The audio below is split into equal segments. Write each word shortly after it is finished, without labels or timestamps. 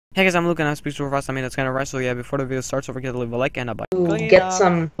Hey guys, I'm Luke and I speak super fast. I mean, that's kind of right. So yeah, before the video starts, don't forget to leave a like and a button. Get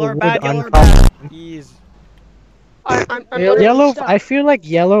some Yellow or wood bad, yellow or on bad. Ease. I'm Really? Yellow, stuck. I feel like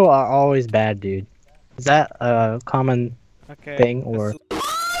yellow are always bad, dude. Is that a common Okay. thing, or?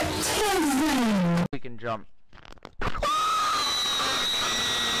 We can jump.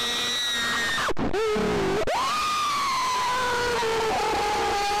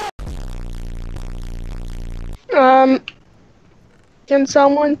 Can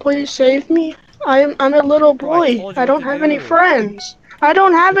someone please save me? I'm a little Bro, I boy. told you I what don't to have any do. friends. I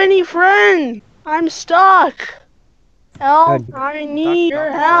don't have any friends. I'm stuck. Help! I need your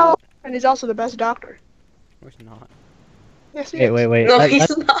Dr. help. And he's also the best doctor. No, he's not. Yes, he Wait, is. wait, wait. No, Let- he's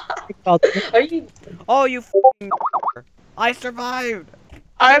let's not. think about this. Are you? Oh, you I survived!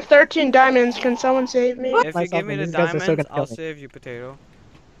 I have 13 diamonds. Can someone save me? If you Myself, give me and the these guys are so diamonds, gonna kill I'll me. save you, Potato.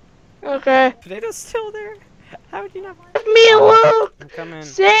 Okay. Potato's still there? How would you not find Leave me alone. I'm coming.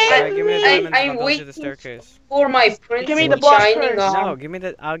 Save Alright, give me the me. diamonds and I'm I'll build you the waiting staircase. for my prince Give me the in blocks shining first. No, armor. give me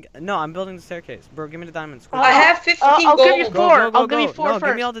the. No, I'm building the staircase. Bro, give me the diamonds. Quick. I have 15 I'll gold. give you Go, 4. go, go, I'll give you go. 4 No, first.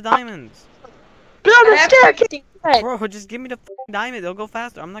 give me all the diamonds. Build I a have staircase. 15. Bro, just give me the diamond. It'll go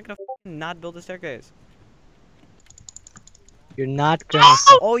faster. I'm not gonna not build the staircase. You're not gonna.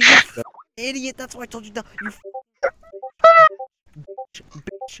 Oh, you idiot! That's why I told you that. You bitch,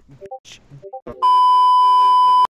 bitch, bitch,